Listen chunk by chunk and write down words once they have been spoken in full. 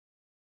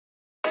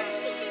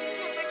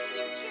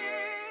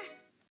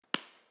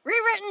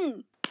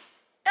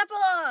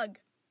hug!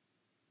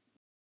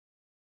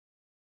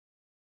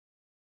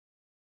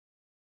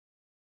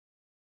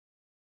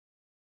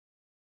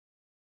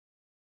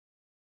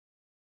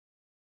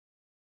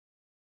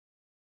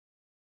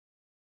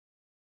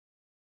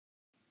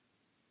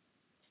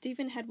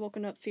 Stephen had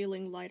woken up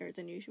feeling lighter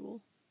than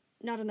usual.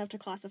 Not enough to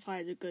classify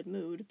as a good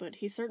mood, but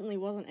he certainly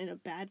wasn't in a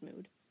bad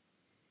mood.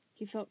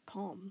 He felt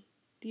calm.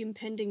 The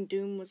impending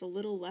doom was a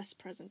little less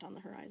present on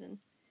the horizon.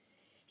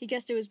 He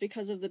guessed it was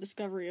because of the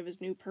discovery of his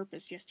new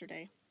purpose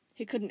yesterday.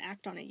 He couldn't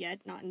act on it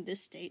yet, not in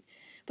this state,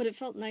 but it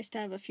felt nice to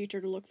have a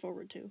future to look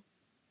forward to.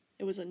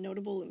 It was a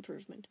notable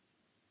improvement.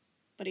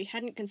 But he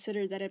hadn't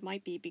considered that it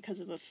might be because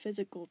of a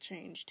physical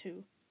change,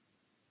 too.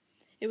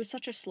 It was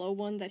such a slow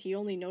one that he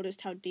only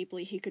noticed how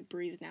deeply he could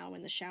breathe now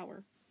in the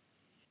shower.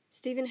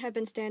 Stephen had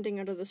been standing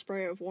under the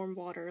spray of warm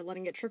water,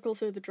 letting it trickle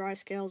through the dry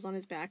scales on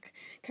his back,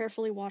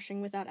 carefully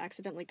washing without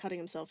accidentally cutting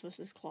himself with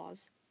his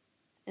claws.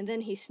 And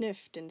then he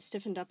sniffed and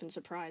stiffened up in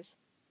surprise.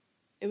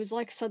 It was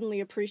like suddenly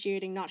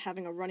appreciating not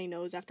having a runny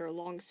nose after a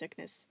long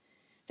sickness.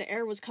 The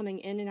air was coming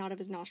in and out of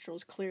his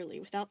nostrils clearly,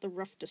 without the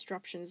rough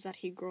disruptions that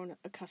he'd grown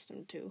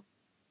accustomed to.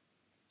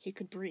 He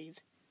could breathe.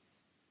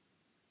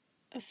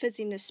 A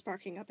fizziness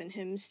sparking up in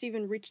him,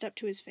 Stephen reached up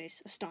to his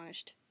face,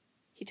 astonished.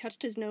 He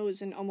touched his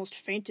nose and almost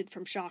fainted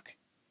from shock.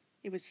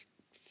 It was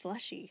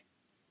fleshy.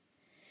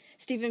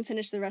 Stephen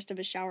finished the rest of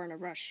his shower in a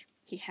rush.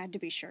 He had to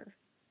be sure.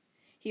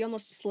 He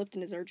almost slipped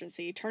in his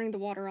urgency, turning the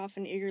water off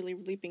and eagerly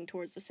leaping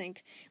towards the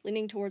sink,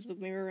 leaning towards the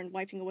mirror and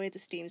wiping away the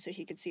steam so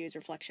he could see his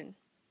reflection.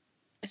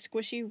 A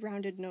squishy,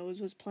 rounded nose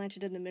was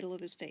planted in the middle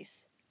of his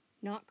face.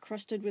 Not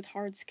crusted with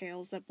hard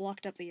scales that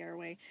blocked up the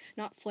airway,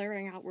 not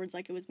flaring outwards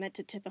like it was meant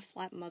to tip a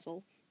flat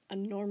muzzle. A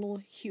normal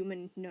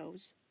human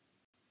nose.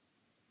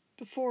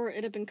 Before,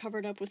 it had been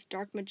covered up with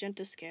dark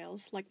magenta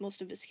scales, like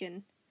most of his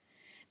skin.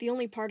 The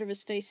only part of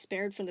his face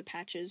spared from the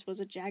patches was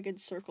a jagged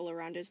circle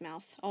around his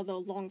mouth, although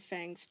long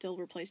fangs still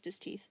replaced his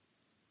teeth.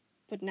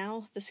 But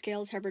now, the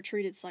scales had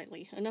retreated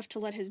slightly, enough to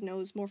let his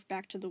nose morph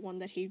back to the one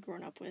that he'd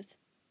grown up with.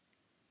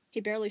 He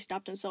barely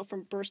stopped himself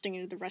from bursting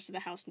into the rest of the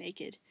house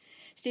naked.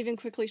 Stephen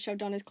quickly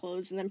shoved on his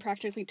clothes and then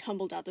practically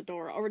tumbled out the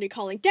door, already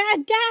calling,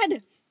 "Dad!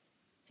 Dad!"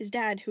 His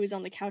dad, who was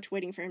on the couch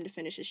waiting for him to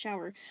finish his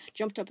shower,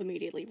 jumped up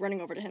immediately, running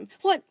over to him.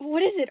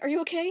 What is it? Are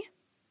you okay?"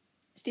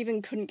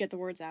 Stephen couldn't get the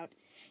words out.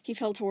 He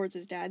fell towards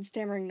his dad,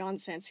 stammering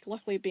nonsense,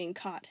 luckily being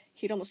caught.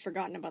 He'd almost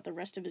forgotten about the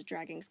rest of his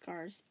dragging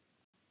scars.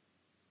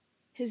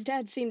 His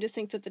dad seemed to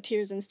think that the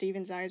tears in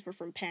Stephen's eyes were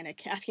from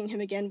panic, asking him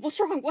again,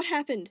 "What's wrong? What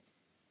happened?"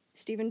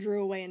 Stephen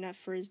drew away enough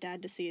for his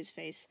dad to see his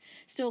face,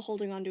 still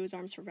holding onto his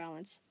arms for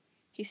balance.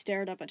 He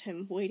stared up at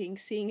him, waiting,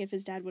 seeing if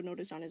his dad would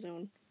notice on his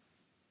own.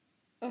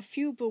 A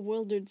few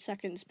bewildered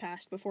seconds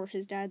passed before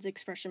his dad's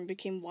expression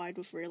became wide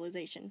with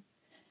realization.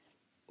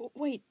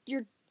 "Wait,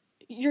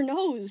 your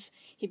nose,"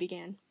 he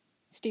began.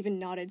 Stephen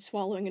nodded,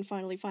 swallowing and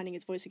finally finding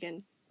his voice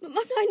again.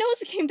 My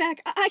nose came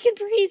back. I can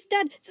breathe,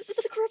 Dad.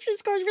 The corruption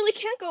scars really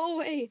can't go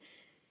away."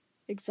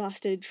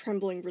 Exhausted,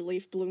 trembling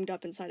relief bloomed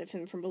up inside of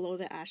him from below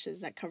the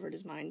ashes that covered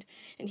his mind,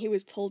 and he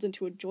was pulled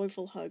into a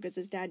joyful hug as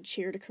his dad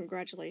cheered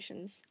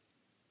congratulations.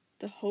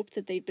 The hope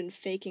that they'd been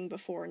faking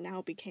before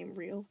now became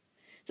real.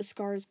 The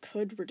scars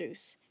could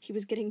reduce. He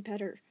was getting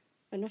better,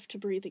 enough to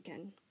breathe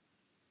again.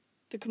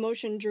 The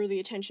commotion drew the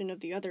attention of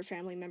the other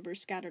family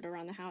members scattered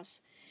around the house.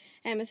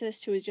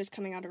 Amethyst, who was just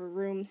coming out of her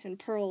room, and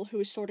Pearl, who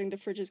was sorting the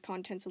fridge's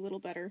contents a little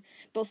better,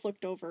 both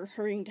looked over,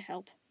 hurrying to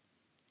help.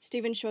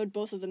 Stephen showed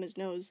both of them his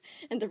nose,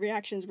 and the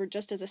reactions were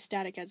just as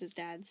ecstatic as his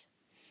dad's.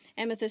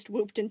 Amethyst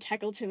whooped and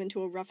tackled him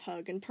into a rough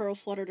hug, and Pearl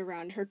fluttered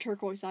around, her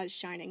turquoise eyes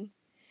shining.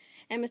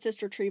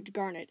 Amethyst retrieved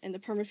Garnet, and the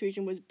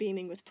permafusion was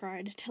beaming with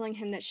pride, telling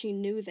him that she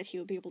knew that he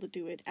would be able to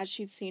do it, as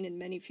she'd seen in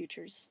many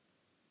futures.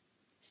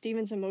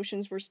 Stephen's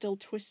emotions were still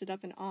twisted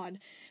up and odd,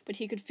 but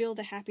he could feel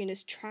the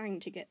happiness trying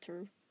to get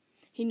through.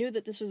 He knew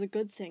that this was a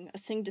good thing, a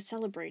thing to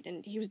celebrate,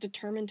 and he was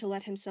determined to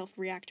let himself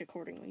react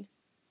accordingly.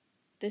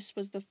 This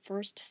was the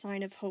first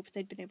sign of hope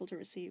they'd been able to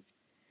receive.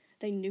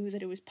 They knew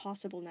that it was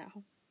possible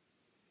now.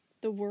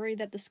 The worry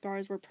that the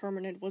scars were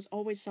permanent was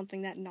always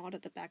something that gnawed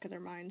at the back of their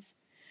minds.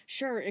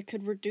 Sure, it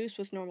could reduce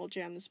with normal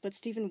gems, but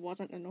Stephen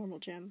wasn't a normal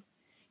gem.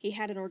 He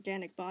had an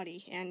organic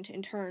body, and,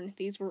 in turn,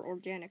 these were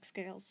organic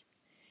scales.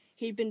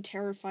 He'd been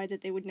terrified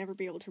that they would never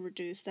be able to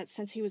reduce, that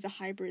since he was a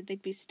hybrid,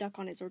 they'd be stuck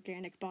on his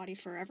organic body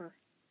forever.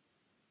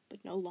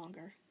 But no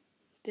longer.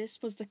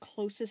 This was the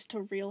closest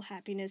to real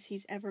happiness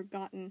he's ever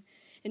gotten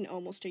in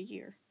almost a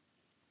year.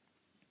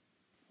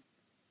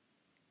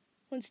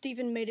 When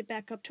Stephen made it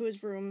back up to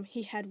his room,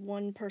 he had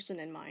one person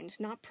in mind,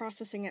 not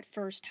processing at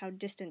first how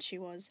distant she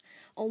was,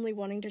 only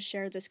wanting to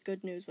share this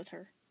good news with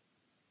her.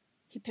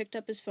 He picked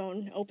up his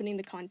phone, opening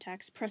the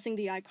contacts, pressing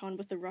the icon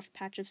with the rough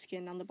patch of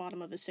skin on the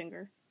bottom of his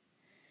finger.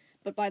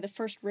 But by the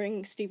first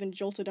ring, Stephen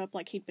jolted up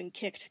like he'd been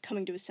kicked,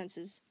 coming to his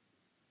senses.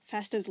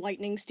 Fast as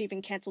lightning,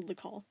 Stephen canceled the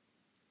call.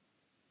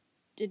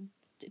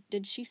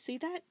 Did she see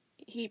that?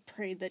 He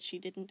prayed that she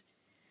didn't.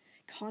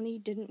 Connie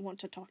didn't want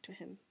to talk to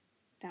him.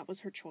 That was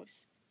her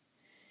choice.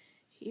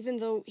 Even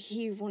though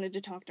he wanted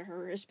to talk to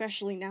her,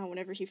 especially now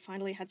whenever he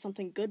finally had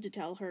something good to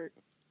tell her,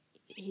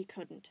 he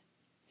couldn't.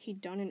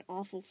 He'd done an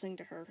awful thing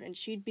to her, and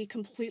she'd be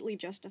completely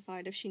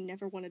justified if she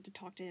never wanted to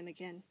talk to him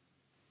again.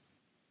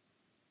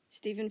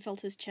 Stephen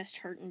felt his chest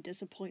hurt in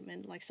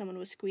disappointment, like someone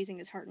was squeezing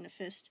his heart in a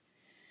fist.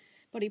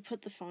 But he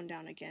put the phone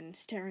down again,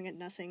 staring at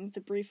nothing,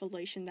 the brief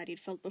elation that he'd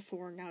felt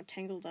before now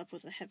tangled up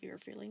with a heavier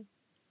feeling.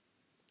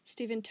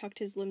 Stephen tucked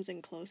his limbs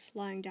in close,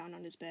 lying down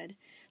on his bed,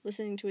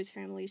 listening to his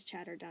family's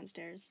chatter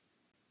downstairs.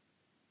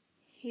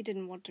 He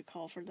didn't want to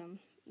call for them.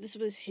 This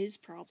was his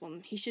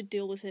problem. He should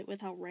deal with it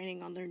without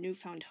raining on their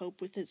newfound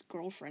hope with his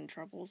girlfriend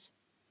troubles.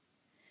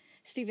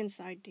 Stephen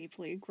sighed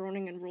deeply,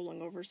 groaning and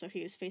rolling over so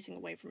he was facing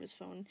away from his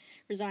phone,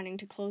 resigning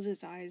to close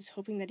his eyes,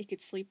 hoping that he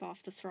could sleep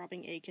off the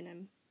throbbing ache in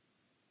him.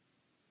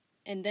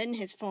 And then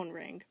his phone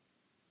rang.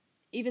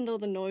 Even though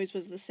the noise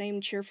was the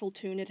same cheerful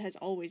tune it has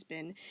always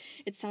been,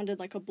 it sounded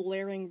like a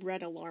blaring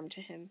red alarm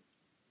to him.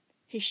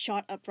 He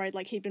shot upright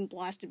like he'd been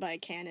blasted by a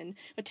cannon,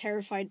 a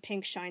terrified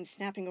pink shine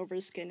snapping over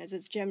his skin as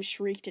its gem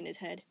shrieked in his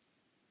head.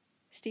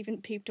 Stephen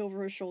peeped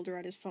over his shoulder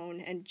at his phone,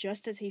 and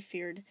just as he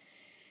feared,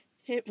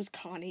 it was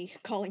Connie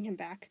calling him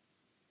back.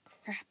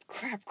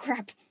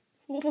 Crap.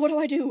 What do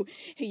I do?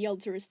 He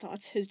yelled through his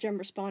thoughts, his gem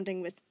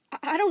responding with,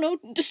 I don't know,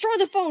 destroy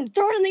the phone,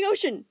 throw it in the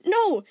ocean,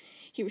 no!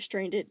 He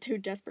restrained it, too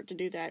desperate to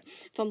do that,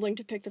 fumbling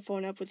to pick the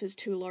phone up with his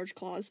two large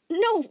claws.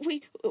 No,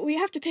 we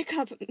have to pick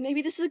up.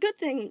 Maybe this is a good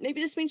thing.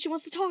 Maybe this means she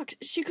wants to talk.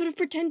 She could have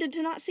pretended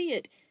to not see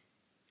it.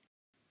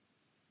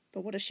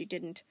 But what if she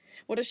didn't?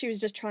 What if she was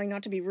just trying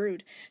not to be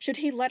rude? Should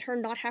he let her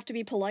not have to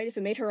be polite if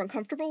it made her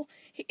uncomfortable?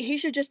 He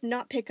should just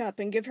not pick up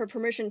and give her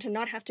permission to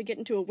not have to get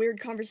into a weird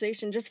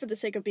conversation just for the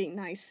sake of being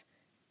nice.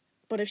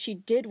 But if she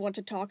did want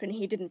to talk and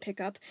he didn't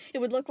pick up, it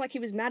would look like he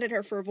was mad at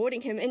her for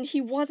avoiding him, and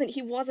he wasn't.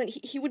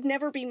 He would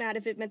never be mad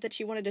if it meant that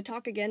she wanted to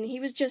talk again. He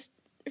was just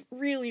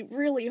really,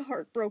 really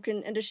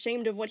heartbroken and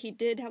ashamed of what he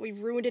did, how he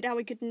ruined it, how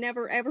he could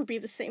never, ever be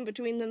the same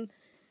between them.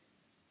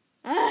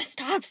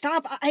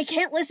 Stop! I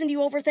can't listen to you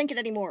overthink it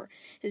anymore,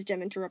 his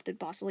gem interrupted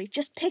bossily.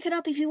 Just pick it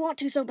up if you want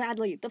to so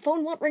badly. The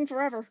phone won't ring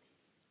forever.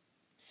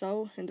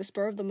 So, in the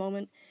spur of the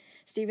moment,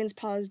 Stephen's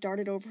paws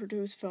darted over to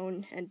his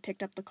phone and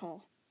picked up the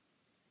call.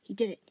 He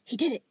did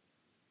it!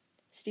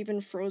 Stephen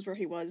froze where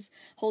he was,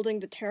 holding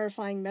the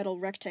terrifying metal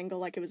rectangle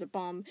like it was a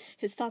bomb,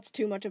 his thoughts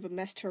too much of a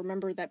mess to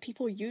remember that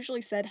people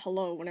usually said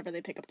hello whenever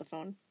they pick up the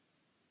phone.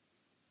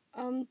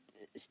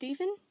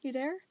 Stephen, you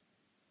there?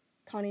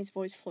 Connie's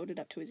voice floated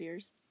up to his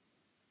ears.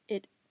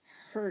 It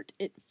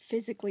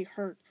physically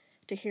hurt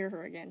to hear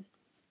her again.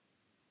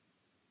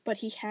 But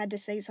he had to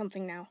say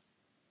something now.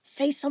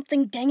 Say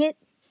something, dang it!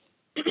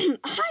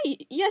 Hi,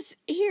 yes,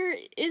 here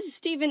is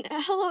Stephen,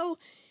 hello,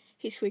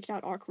 he squeaked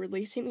out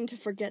awkwardly, seeming to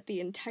forget the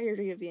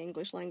entirety of the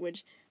English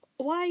language.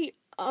 Why,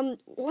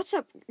 what's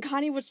up,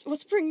 Connie,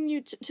 what's bringing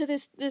you to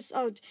this,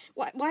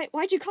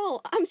 why'd you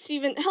call? I'm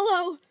Stephen,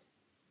 hello!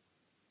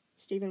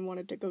 Stephen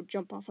wanted to go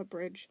jump off a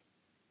bridge.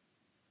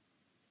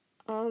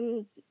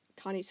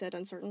 Connie said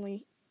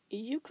uncertainly.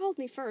 You called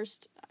me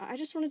first. I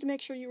just wanted to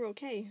make sure you were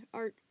okay.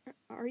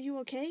 Are you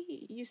okay?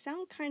 You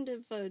sound kind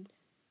of,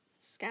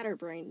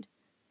 scatterbrained.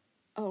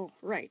 Oh,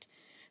 right.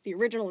 The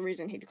original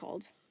reason he'd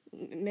called.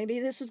 Maybe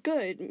this was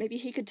good. Maybe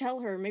he could tell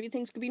her. Maybe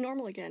things could be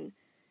normal again.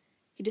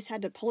 He just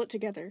had to pull it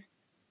together.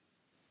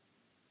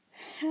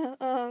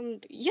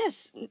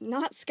 Yes,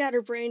 not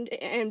scatterbrained,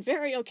 and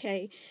very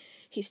okay,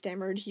 he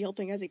stammered,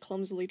 yelping as he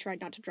clumsily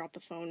tried not to drop the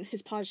phone,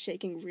 his paws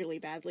shaking really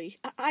badly.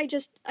 I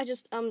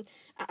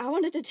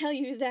wanted to tell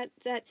you that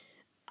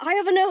I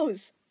have a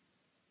nose!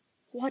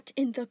 What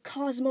in the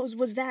cosmos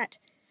was that?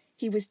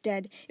 He was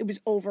dead. It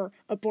was over.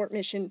 Abort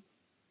mission.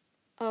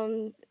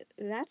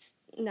 That's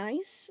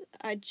nice.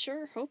 I'd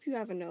sure hope you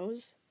have a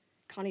nose.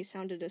 Connie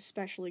sounded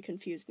especially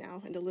confused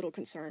now, and a little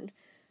concerned.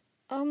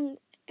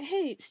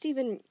 Hey,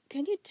 Stephen,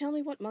 can you tell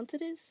me what month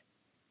it is?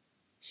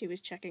 She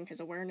was checking his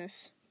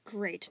awareness.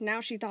 Great,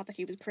 now she thought that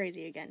he was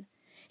crazy again.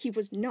 He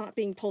was not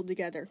being pulled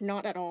together,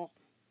 not at all.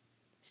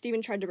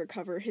 Stephen tried to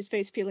recover, his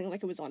face feeling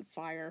like it was on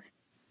fire.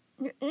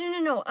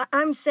 No,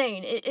 I'm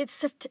saying,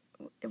 it's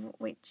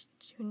wait,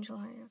 June,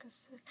 July,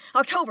 August,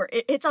 October,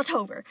 it's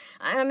October.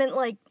 I meant,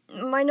 like,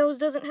 my nose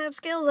doesn't have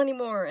scales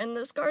anymore, and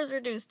the scar's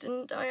reduced,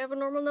 and I have a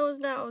normal nose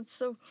now,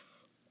 so,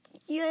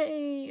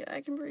 yay,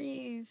 I can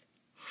breathe.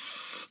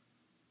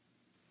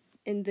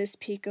 In this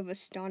peak of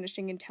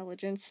astonishing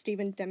intelligence,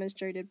 Stephen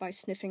demonstrated by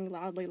sniffing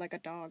loudly like a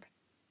dog.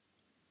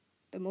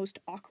 The most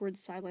awkward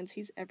silence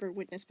he's ever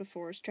witnessed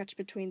before stretched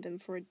between them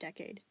for a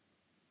decade.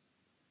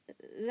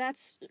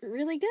 That's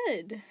really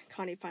good,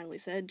 Connie finally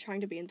said,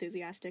 trying to be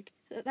enthusiastic.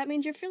 That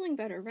means you're feeling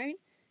better, right?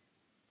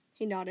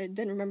 He nodded,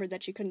 then remembered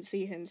that she couldn't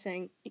see him,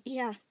 saying,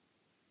 Yeah.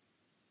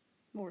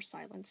 More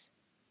silence.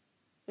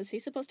 Was he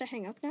supposed to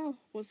hang up now?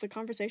 Was the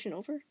conversation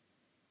over?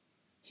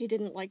 He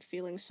didn't like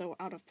feeling so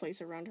out of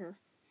place around her.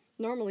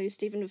 Normally,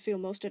 Stephen would feel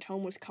most at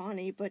home with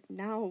Connie, but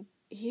now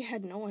he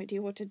had no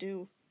idea what to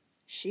do.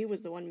 She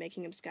was the one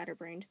making him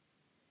scatterbrained.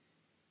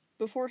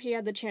 Before he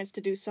had the chance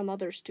to do some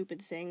other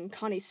stupid thing,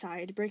 Connie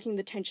sighed, breaking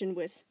the tension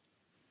with,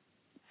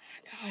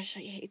 Gosh, I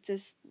hate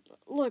this.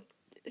 Look,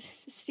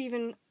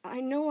 Stephen, I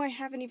know I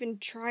haven't even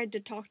tried to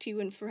talk to you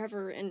in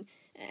forever, and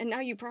now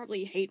you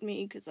probably hate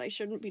me because I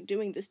shouldn't be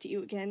doing this to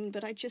you again,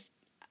 but I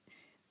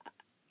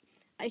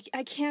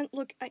can't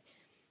look,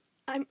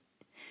 I'm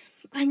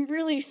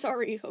really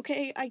sorry,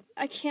 okay?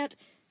 I can't...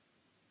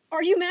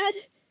 Are you mad?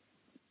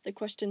 The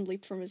question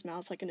leaped from his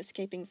mouth like an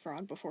escaping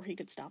frog before he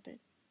could stop it.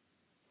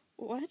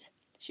 What?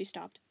 She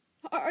stopped.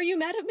 Are you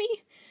mad at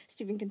me?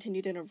 Stephen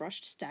continued in a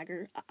rushed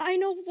stagger. I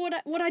know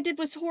what I did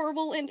was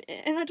horrible, and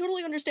I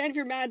totally understand if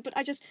you're mad, but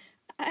I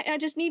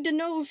just need to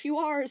know if you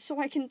are, so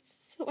I can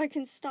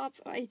stop.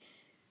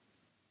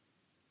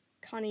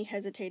 Connie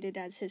hesitated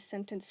as his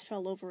sentence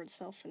fell over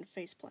itself and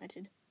face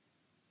planted.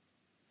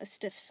 A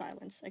stiff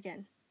silence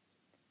again.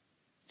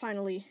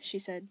 Finally, she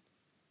said,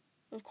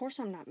 "Of course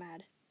I'm not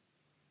mad."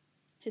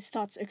 His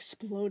thoughts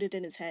exploded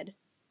in his head.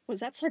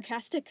 Was that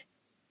sarcastic?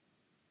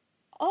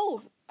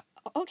 "Oh,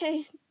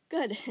 okay,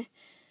 good,"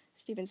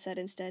 Stephen said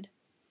instead.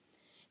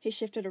 He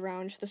shifted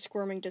around, the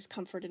squirming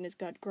discomfort in his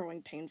gut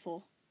growing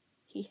painful.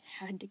 He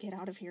had to get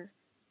out of here.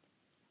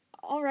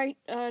 "All right,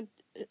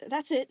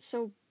 that's it,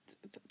 so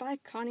bye,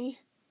 Connie,"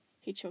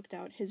 he choked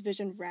out, his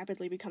vision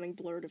rapidly becoming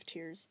blurred of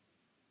tears.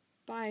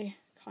 "Bye,"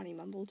 Connie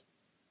mumbled.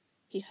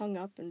 He hung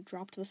up and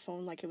dropped the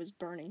phone like it was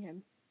burning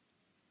him.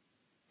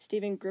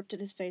 Stephen gripped at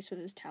his face with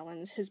his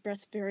talons, his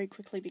breath very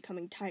quickly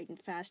becoming tight and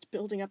fast,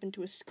 building up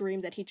into a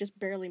scream that he just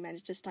barely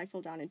managed to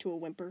stifle down into a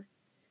whimper.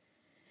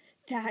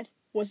 That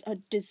was a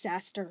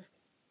disaster.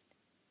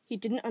 He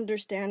didn't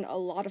understand a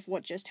lot of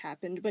what just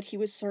happened, but he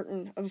was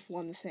certain of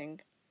one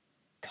thing.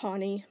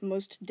 Connie,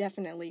 most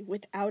definitely,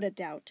 without a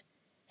doubt,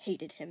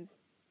 hated him.